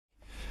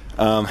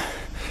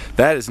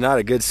That is not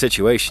a good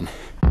situation.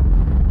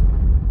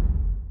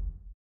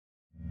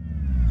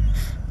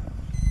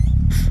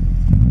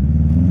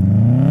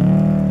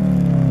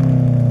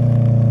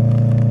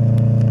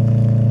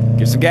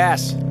 Give some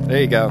gas.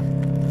 There you go.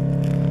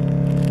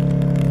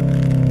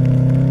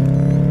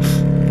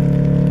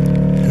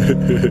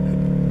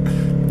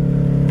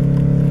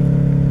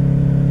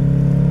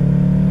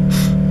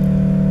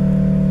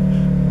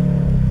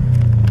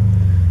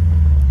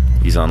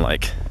 He's on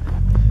like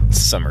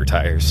summer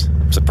tires.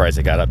 I'm surprised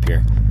they got up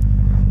here.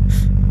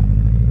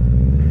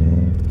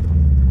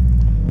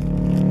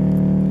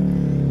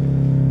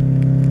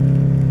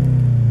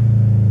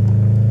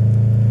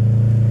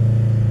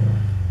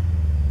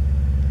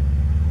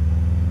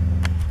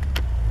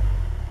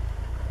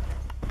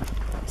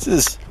 This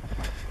is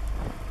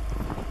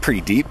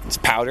pretty deep. It's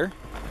powder.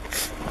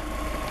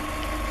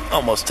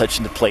 Almost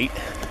touching the plate.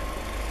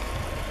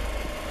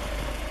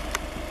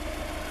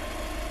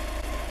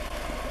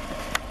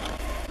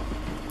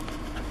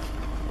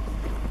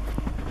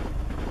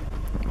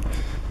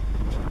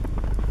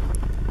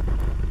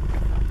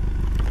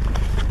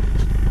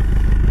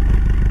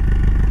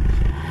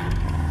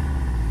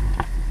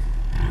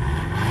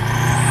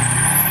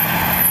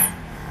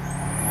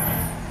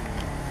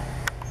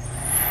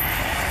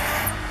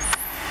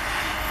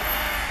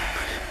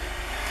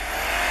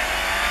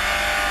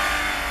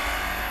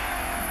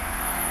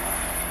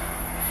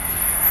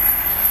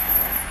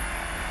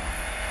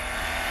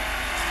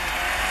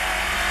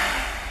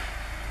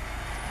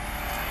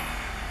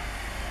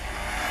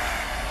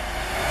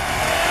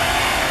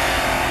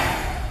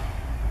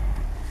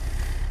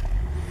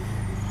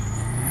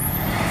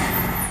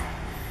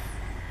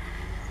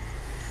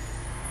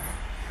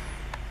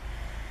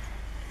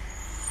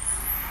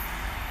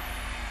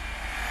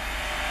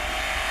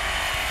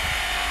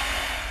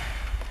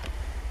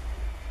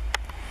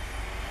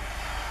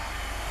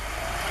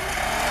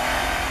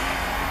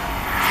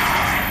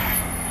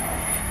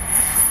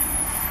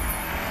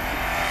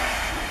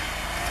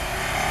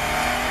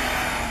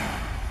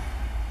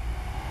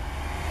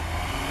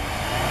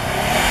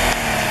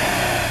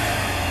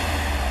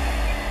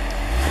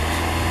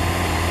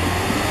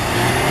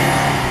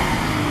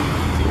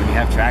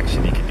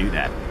 Traction, you can do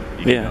that.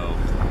 You can go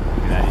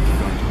do that if you're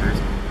going to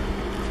first.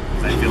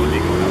 Does that feel like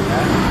you're going up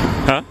that?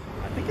 Huh?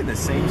 I think in the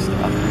same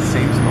stuff, the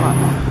same spot.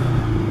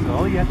 So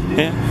all you have to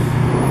do.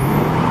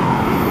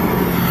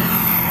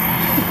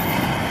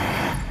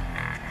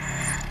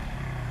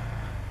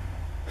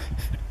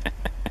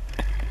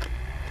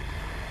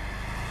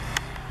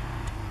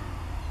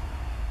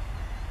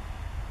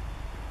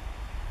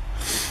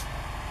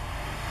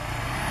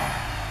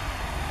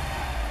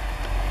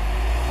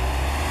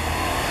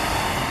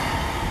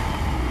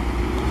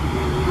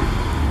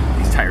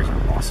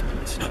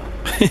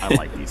 I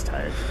like these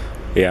tires.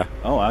 Yeah.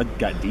 Oh, I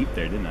got deep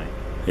there, didn't I?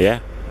 Yeah.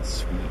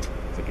 That's sweet.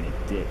 It's like in a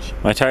ditch.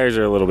 My tires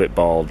are a little bit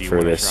bald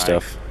for this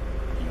stuff.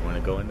 Do you want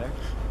to go in there?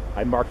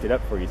 I marked it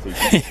up for you so you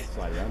can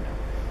slide around there.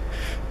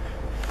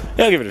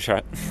 Yeah, I'll give it a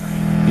shot.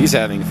 He's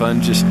having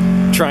fun just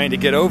trying to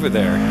get over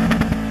there.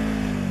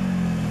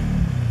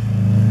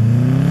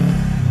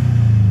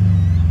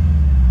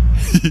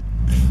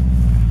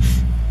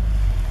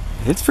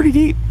 It's pretty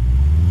deep.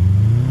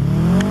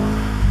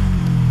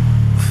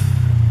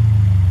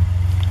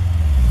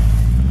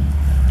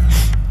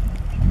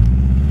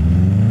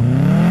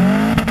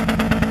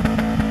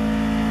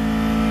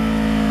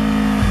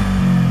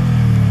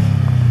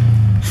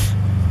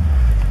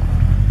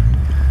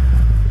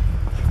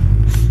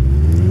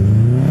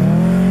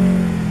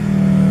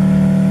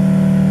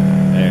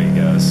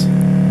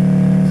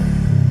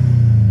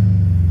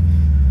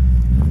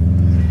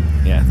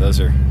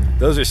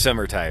 Those are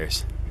summer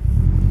tires.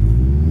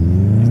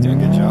 He's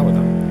doing a good job with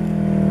them.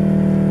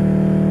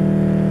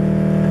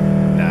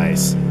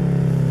 Nice.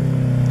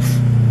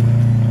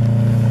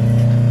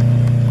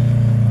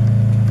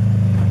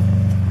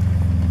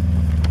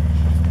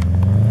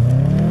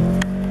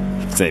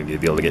 Same,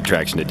 you'd be able to get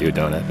traction to do a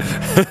donut.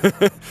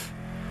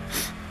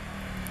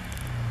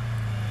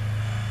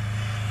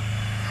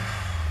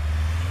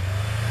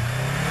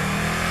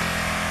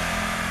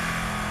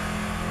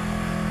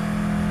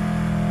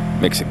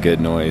 Makes a good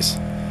noise.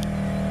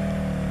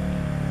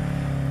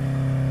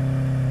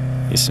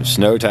 Need some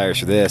snow tires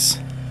for this.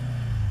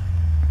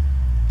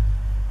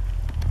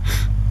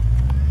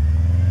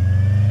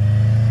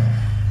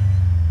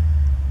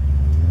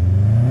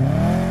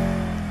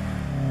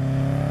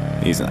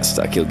 He's not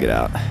stuck, he'll get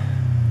out.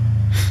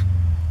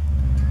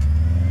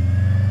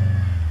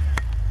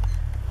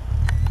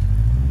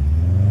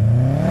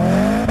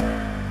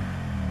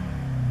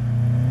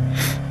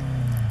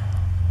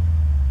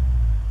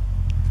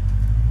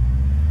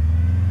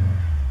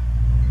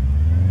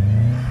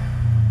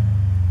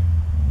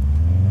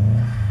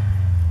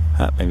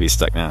 Maybe he's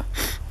stuck now.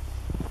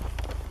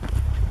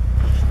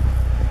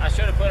 I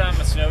should have put on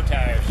my snow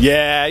tires.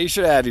 Yeah, you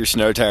should have had your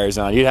snow tires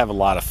on. You'd have a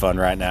lot of fun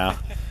right now.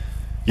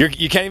 You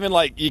can't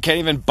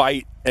even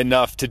bite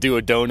enough to do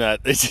a donut.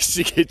 It's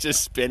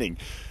just spinning.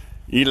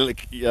 You look,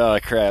 oh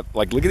crap!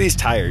 Like look at these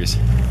tires.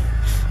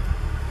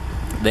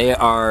 They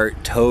are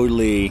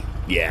totally,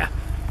 yeah,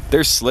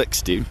 they're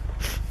slicks, dude.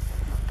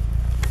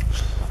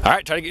 All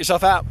right, try to get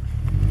yourself out.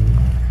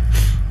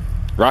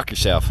 Rock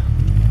yourself.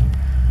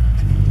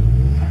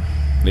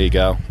 There you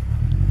go.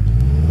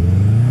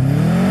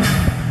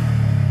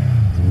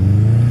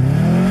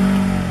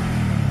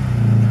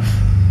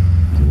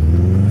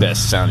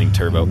 Best sounding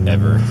turbo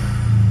ever.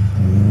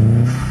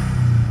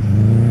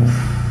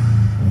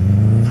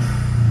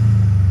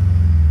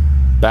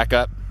 Back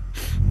up.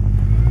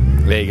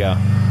 There you go.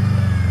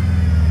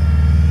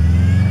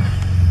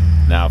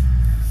 Now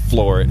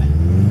floor it.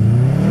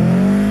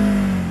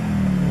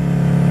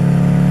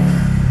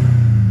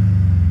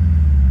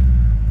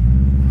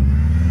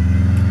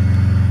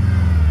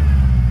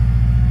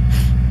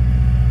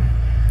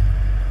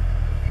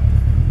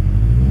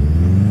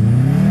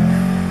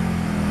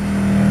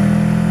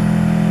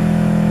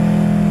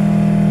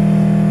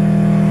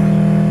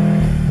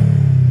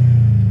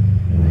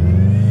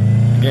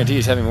 I guarantee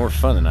he's having more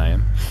fun than I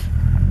am.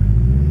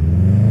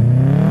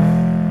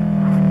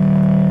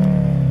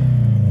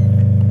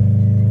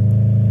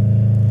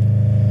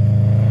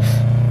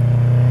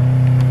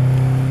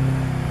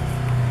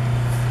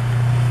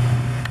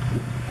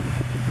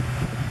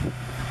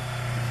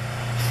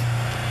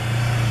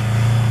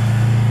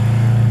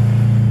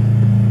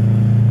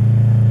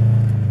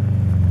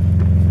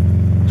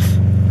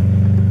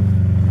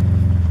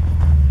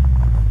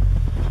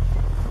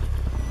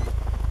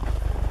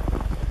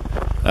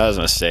 That was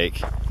a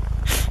mistake.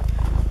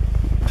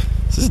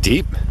 This is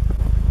deep.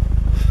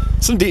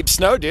 Some deep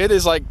snow, dude.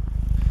 It's like,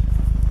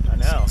 I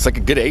know. It's like a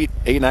good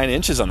 9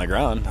 inches on the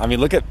ground. I mean,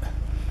 look at.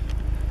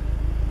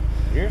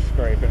 You're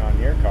scraping on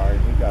your car. You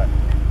got.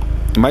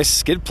 My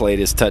skid plate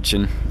is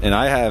touching, and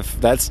I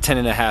have, that's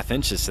 10.5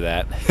 inches to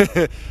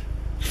that.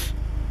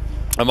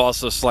 I'm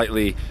also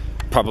slightly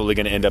probably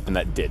going to end up in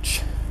that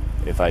ditch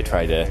if I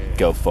try to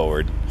go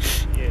forward.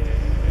 Yeah.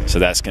 So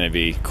that's going to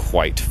be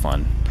quite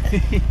fun.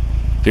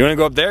 Do you want to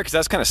go up there? Because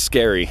that's kind of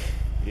scary.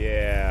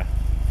 Yeah.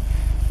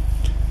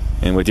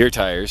 And with your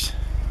tires,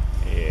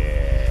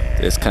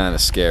 yeah, it's kind of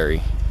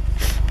scary.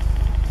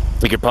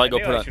 You could probably go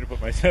put on. Should have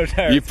put my snow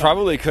tires. You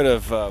probably could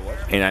have.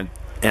 And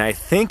I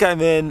think I'm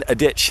in a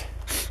ditch.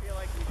 I feel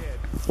like we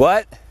did.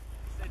 What? I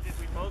said, did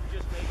we both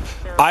just make a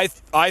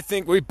terrible... I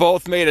think we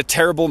both made a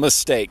terrible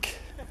mistake.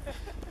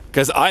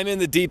 Because I'm in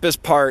the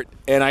deepest part,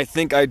 and I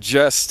think I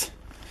just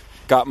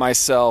got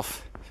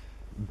myself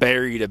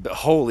buried a bit.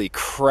 Holy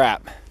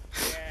crap.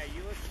 Yeah,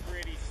 you look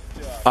pretty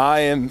stuck. I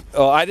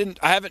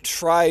haven't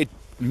tried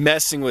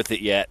messing with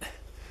it yet.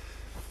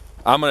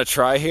 I'm gonna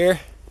try here,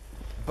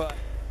 but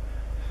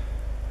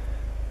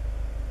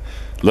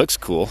looks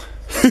cool.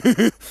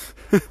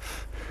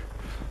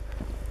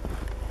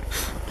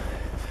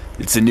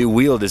 It's a new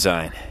wheel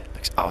design.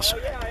 Looks awesome.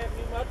 Oh yeah, I have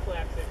new mud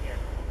flaps in here.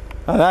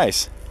 Oh,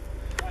 nice.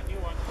 Not new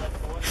ones, but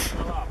the ones that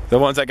fell off. The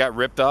ones that got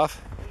ripped off.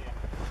 Yeah.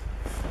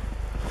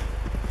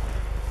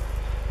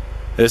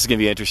 This is gonna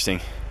be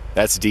interesting.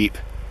 That's deep.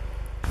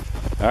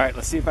 All right,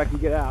 let's see if I can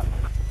get out.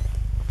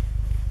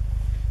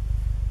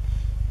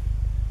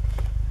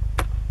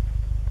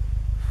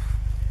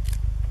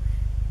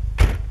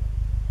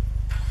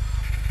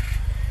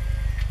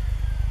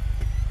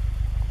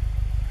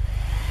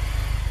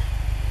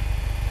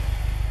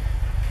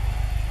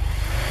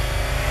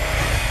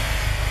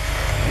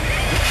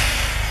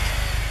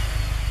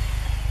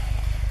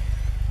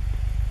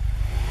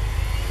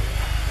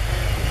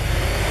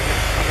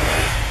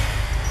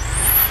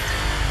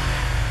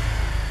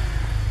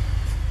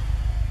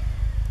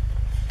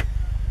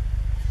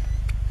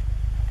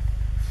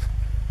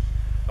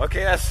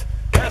 Okay,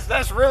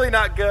 that's really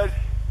not good.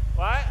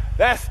 What?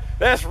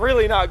 That's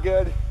really not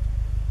good.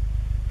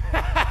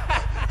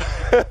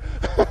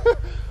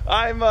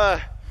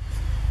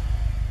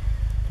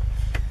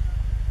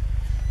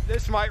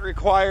 This might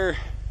require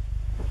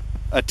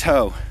a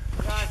tow.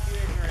 God, you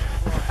ignorant.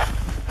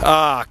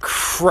 Ah,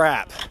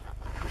 crap.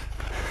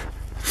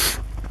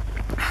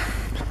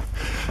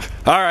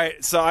 All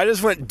right, so I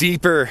just went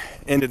deeper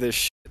into this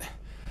shit.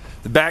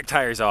 The back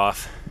tire's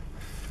off.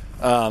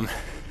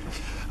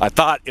 I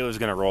thought it was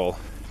gonna roll,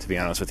 to be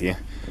honest with you.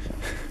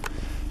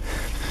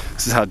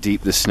 This is how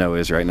deep the snow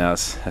is right now.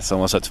 That's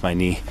almost up to my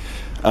knee.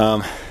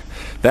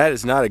 That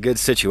is not a good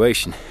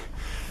situation,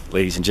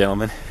 ladies and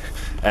gentlemen,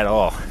 at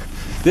all.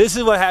 This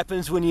is what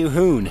happens when you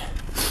hoon.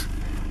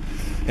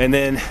 And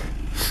then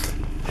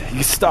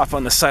you stop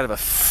on the side of a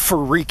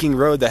freaking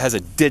road that has a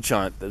ditch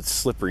on it that's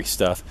slippery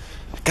stuff.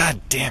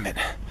 God damn it.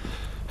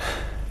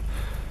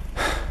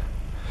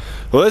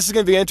 Well, this is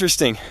gonna be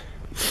interesting.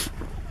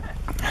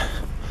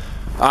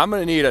 I'm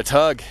gonna need a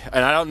tug,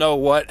 and I don't know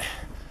what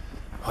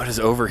is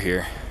over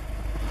here.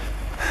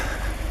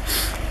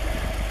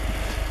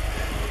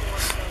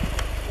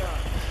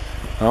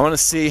 I want to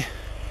see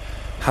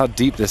how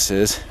deep this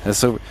is.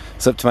 It's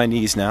up to my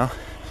knees now.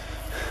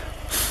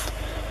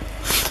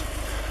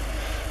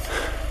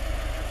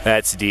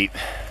 That's deep.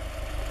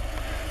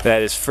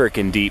 That is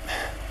freaking deep,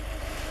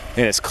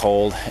 and it's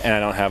cold, and I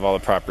don't have all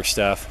the proper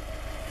stuff.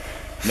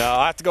 No,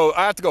 I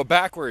have to go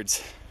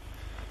backwards.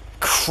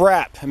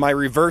 crap, and my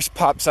reverse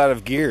pops out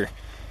of gear.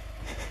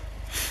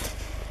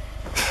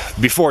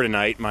 Before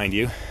tonight, mind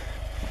you.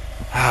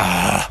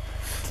 I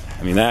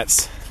mean,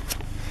 that's...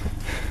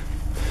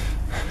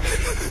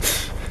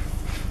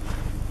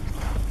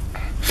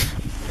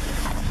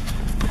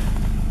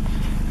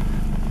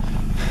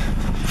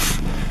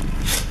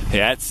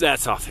 Yeah,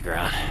 that's off the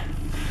ground.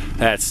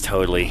 That's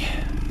totally...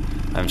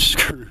 I'm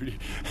screwed.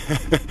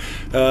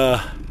 All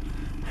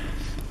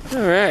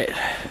right.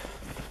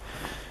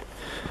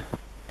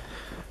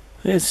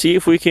 Let's see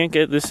if we can't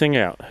get this thing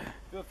out.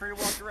 Feel free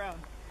to walk around.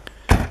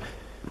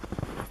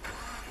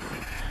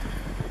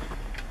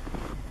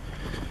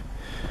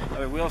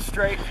 Other wheel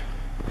straight.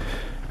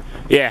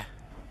 Yeah.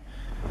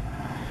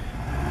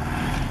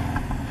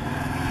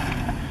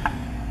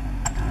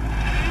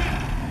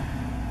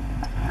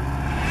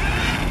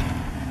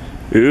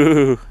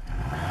 Ooh.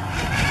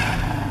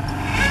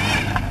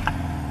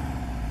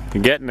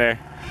 You're getting there.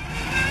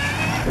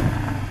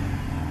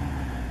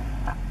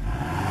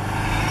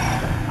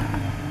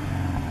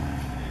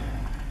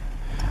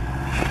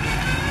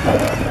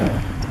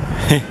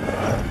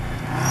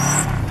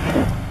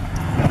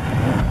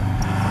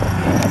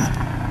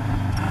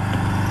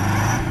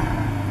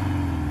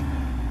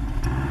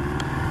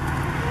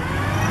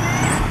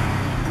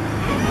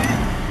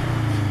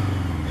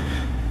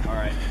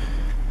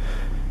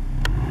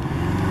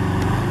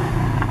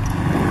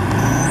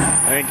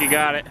 I think you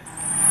got it.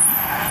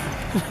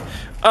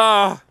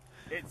 Oh,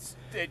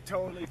 it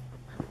totally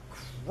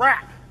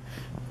crap.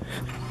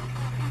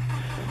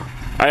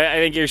 I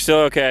think you're still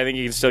okay. I think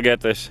you can still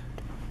get this.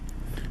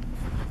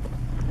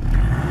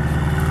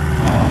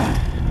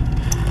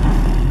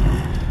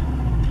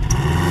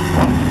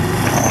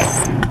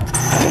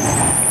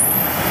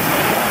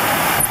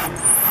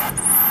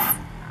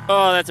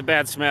 Oh, that's a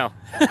bad smell.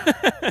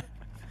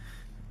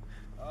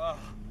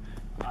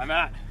 I'm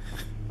out.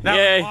 That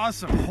Yay. was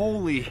awesome.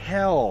 Holy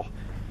hell.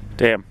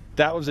 Damn.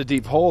 That was a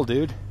deep hole,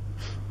 dude.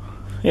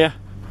 Yeah.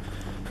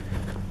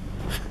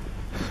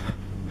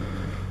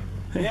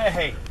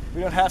 Yay.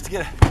 We don't have to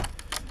get a...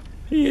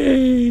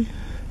 Yay.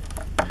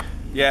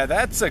 Yeah,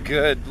 that's a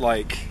good,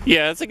 like...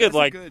 Yeah, that's a good,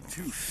 like... a good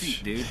 2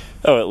 feet, dude.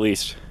 Oh, at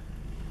least.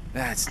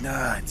 That's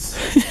nuts.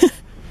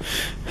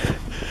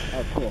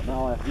 Oh, cool.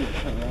 Now I'll have to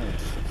turn around.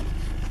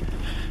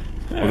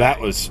 Well, that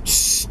was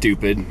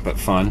stupid, but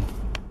fun.